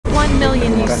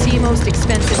million you see most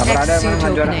expensive X suit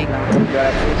opening.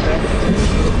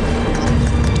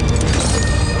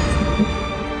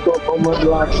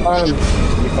 2,8.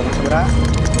 Di koma seberapa?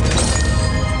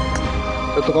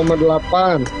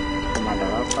 1,8.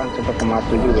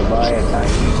 1,7 juga bayar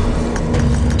tadi.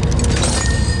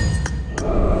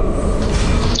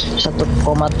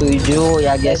 1,7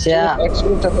 ya guys ya.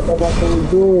 X-Wing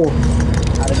 1,7.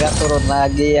 Harga turun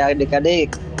lagi ya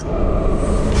adik-adik.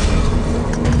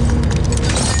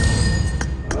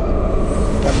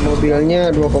 Dan mobilnya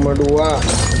 2,2.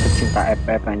 Pecinta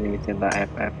FF hanya pecinta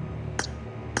FF.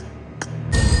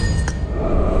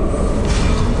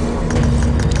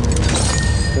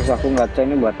 Terus aku nggak tahu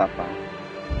ini buat apa.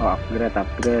 Oh,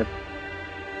 upgrade.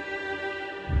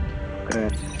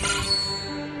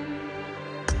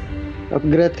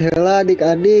 Upgrade hela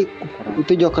adik-adik.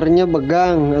 Itu jokernya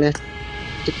begang alias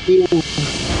ceking.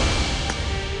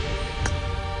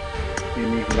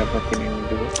 Ini dapetin ini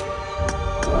dulu.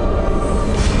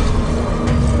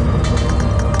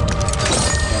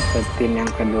 Dapetin yang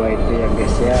kedua itu ya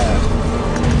guys ya.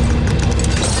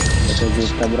 1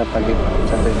 juta berapa gitu?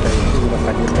 1 juta itu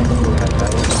berapa juta aku nggak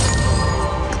tahu.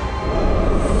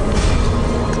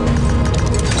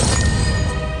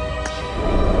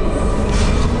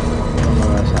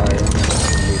 Kalau saya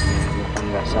bukan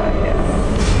nggak saya.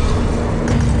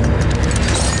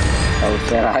 Tahu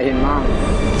serahin mang.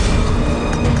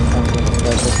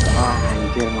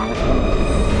 Anjir males banget.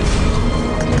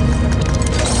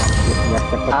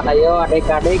 Ayo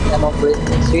adik-adik yang mau beli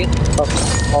switch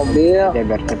mobil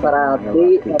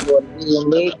Ferrari,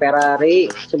 ini Ferrari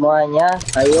semuanya.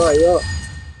 Ayo.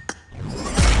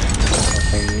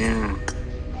 Topengnya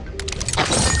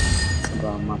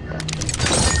amat kan.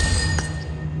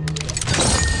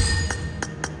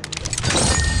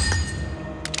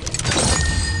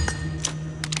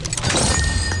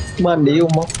 Mandi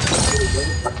umum.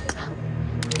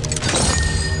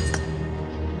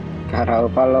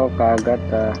 Karau kalau kagak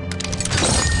tah.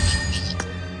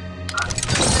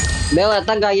 Bel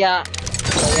eta gaya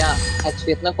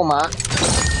outfitnya kumaha?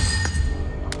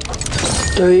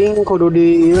 Cing kudu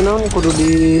di ieu naon kudu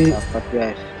di Dapat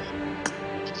guys.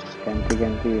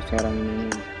 Ganti sekarang ini.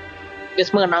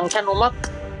 Geus meunang can umak.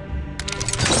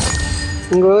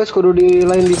 geus kudu di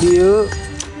lain di dieu.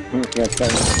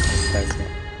 Kelihatan.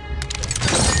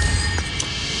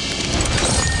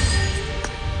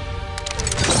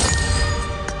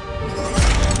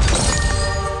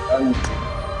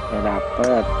 Udah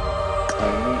dapet.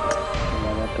 Ini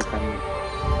nggak tuh kan.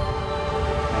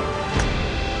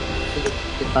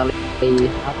 Kita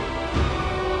lihat.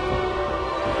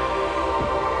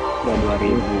 Udah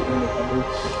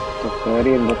 2000.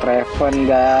 Tukerin buat Raven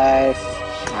guys.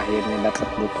 Akhirnya dapat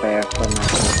buat Raven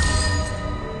aku.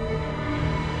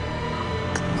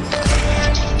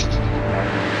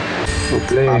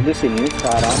 Habis ini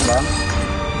sekarang bang.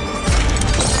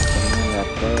 Ini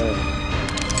dapet.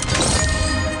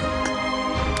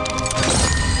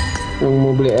 Yang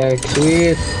mau beli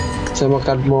X-Wing sama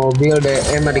card mobil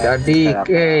DM adik-adik.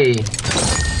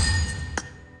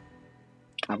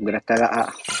 Upgrade tela.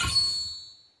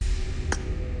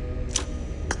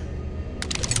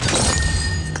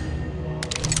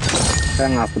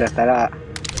 Saya ngupgrade tela.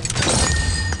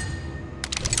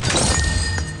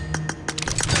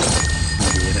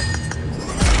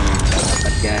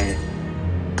 Dapat guys.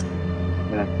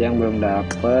 Berarti yang belum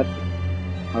dapat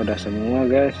udah semua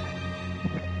guys.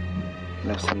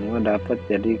 Udah semua dapat,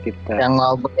 jadi kita Yang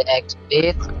mau beli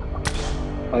X-Speed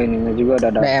oh ininya juga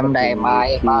udah dapat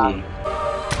DMI Bang.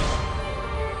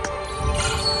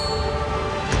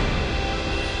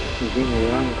 ini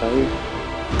ulang kali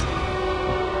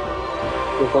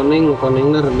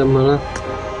Koneng redem malah.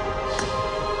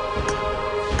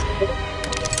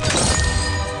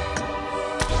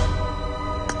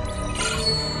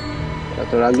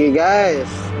 satu lagi guys,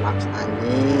 Max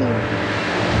anjing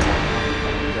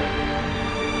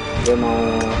dia mau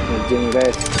nge-gym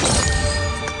guys.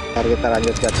 Ntar kita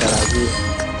lanjut gacha lagi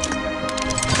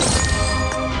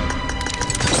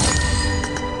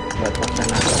buat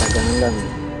wacana jangan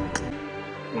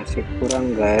masih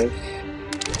kurang guys.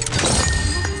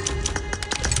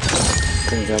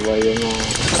 Coba ya mau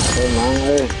emang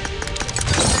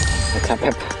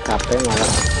capek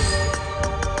malah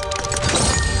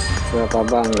berapa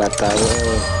bang nggak tahu.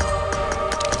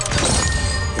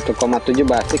 1,7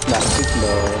 basic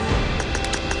dong.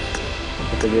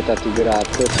 1.700.000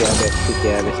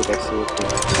 ya basic exit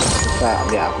bisa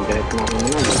di upgrade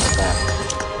mana bisa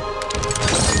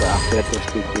udah upgrade terus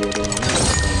dikirim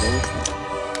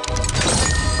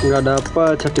nggak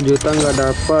dapat, 1 juta nggak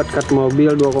dapat, cut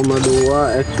mobil 2,2,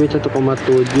 XP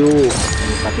 1,7.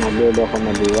 Cut mobil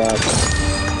 2,2.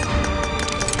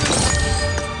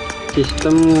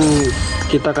 Sistem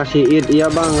kita kasih id, iya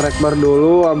bang, rekbar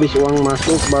dulu, habis uang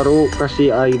masuk baru kasih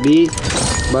ID,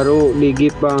 baru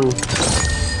digip bang.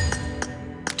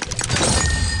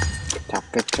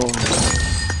 Capek coy.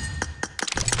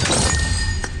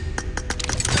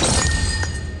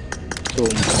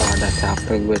 Sumpah ada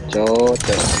capek gue coy.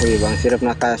 Wih bang Sirep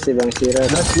makasih bang Sirep.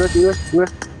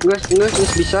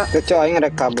 Nges bisa. Tuh coy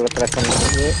ngerek kabel travel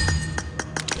aja.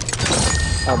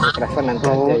 Kabel travel nanti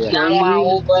aja ya. Yang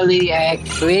mau beli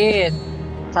X-Suite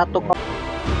satu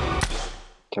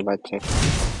Coba cek.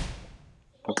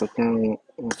 Takutnya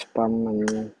nge-spam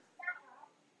aja.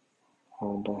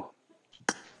 Udah.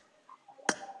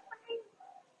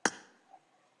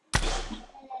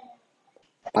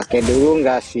 Pakai dulu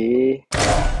nggak sih?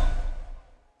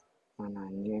 Mana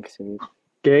ini X-Suite?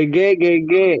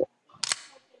 GG.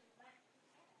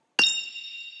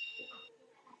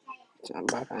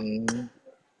 Sabar anjing.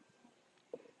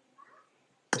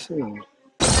 Senang.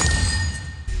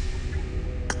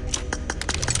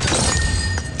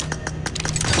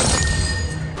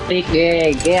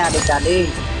 GG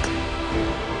adik-adik.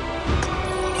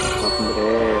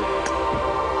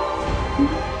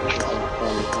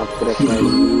 Upgrade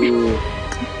lagi.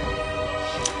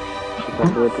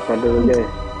 Tukar dulu deh.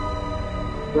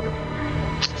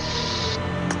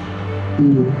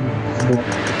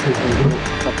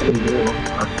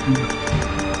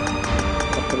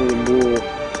 Seribu.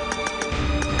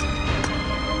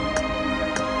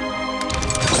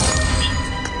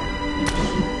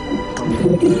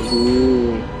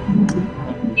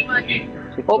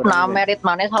 Nah merit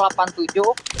mana 87.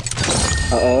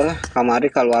 Kamari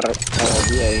keluar kalau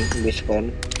dia yang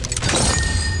diskon.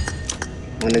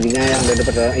 Mana dia yang dari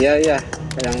pertama? Iya,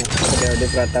 yang dari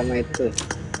pertama itu.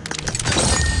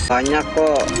 Banyak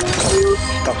kok.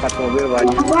 Stokat mobil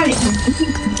banyak.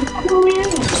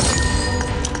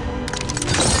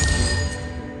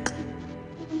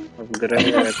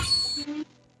 Upgrade.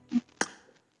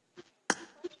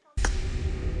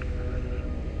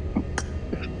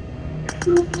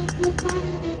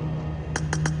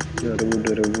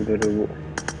 2000.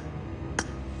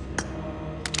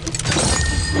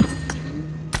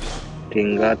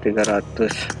 Tinggal 300.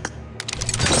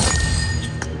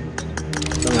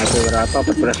 Bang HP berapa?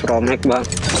 14 Pro Max bang.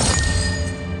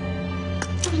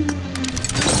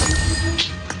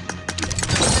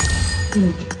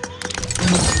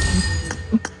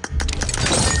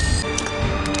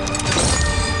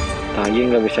 Tadi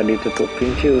nggak bisa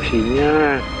ditutupin sih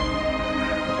usinya.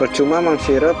 Percuma mang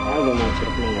Sirep. Mang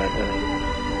Sirep nggak ada lagi.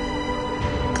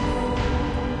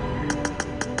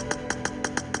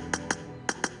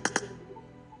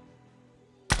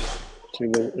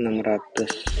 $1.600.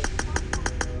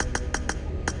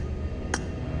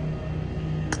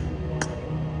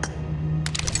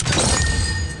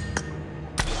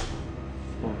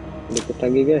 Dikit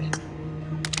lagi guys.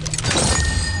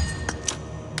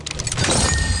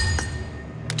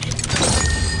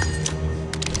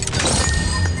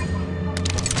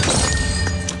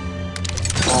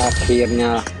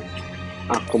 Akhirnya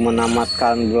aku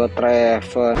menamatkan Blood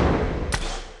Raven.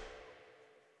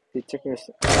 Dicek guys,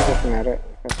 merek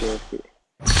kasih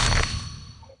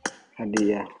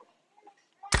hadiah.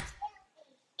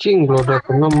 Cing Blood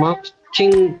Raven max.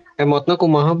 Cing emotnya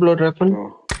kumaha Blood Raven.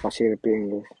 Kasih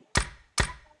guys.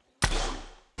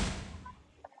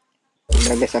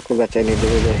 Udah guys, aku baca ini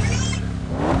dulu guys.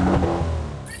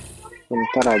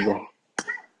 Bentar aja.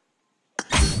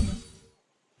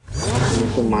 Ini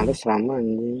tuh males lama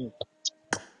anjing.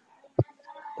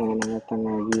 Tangan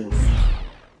lagi.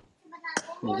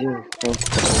 Anjing, kok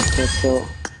kepencet.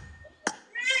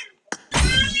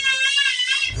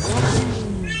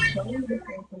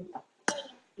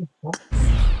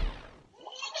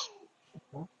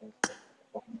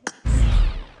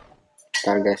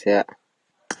 Ntar guys ya.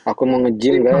 Aku mau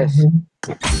nge-gym guys.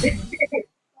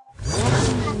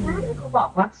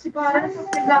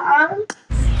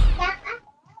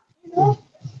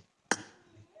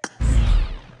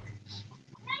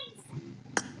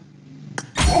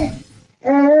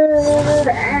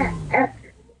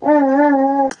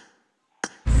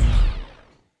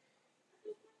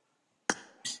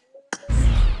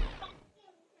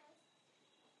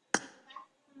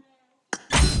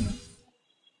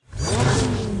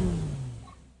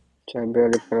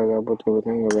 Cabai di Gabut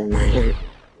kebetulan nggak boleh main.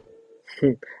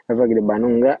 Apa lagi di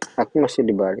Bandung enggak? Aku masih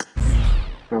di Bali.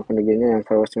 Nah, kondisinya yang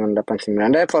followers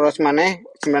 989 deh, followers mana?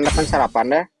 98 sarapan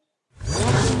deh.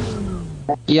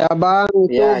 Iya bang,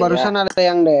 itu Iya, iya. barusan ada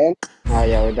yang DM. Oh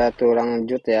ya udah tuh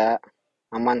lanjut ya.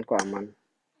 Aman kok aman.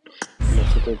 Udah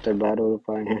situ terbaru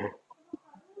rupanya.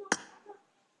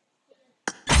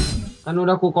 Kan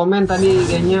udah ku komen tadi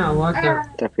IG-nya, awas ya.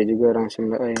 Tapi juga orang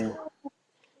Sunda. Oh iya.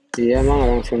 Iya mang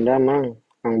orang Sunda mang.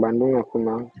 Orang Bandung aku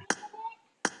mang.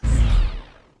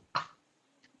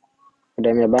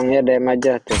 DM ya bang ya DM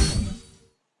aja tuh.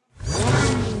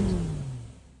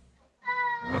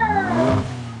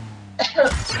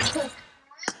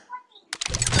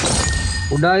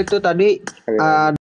 Udah itu tadi Sekali lagi.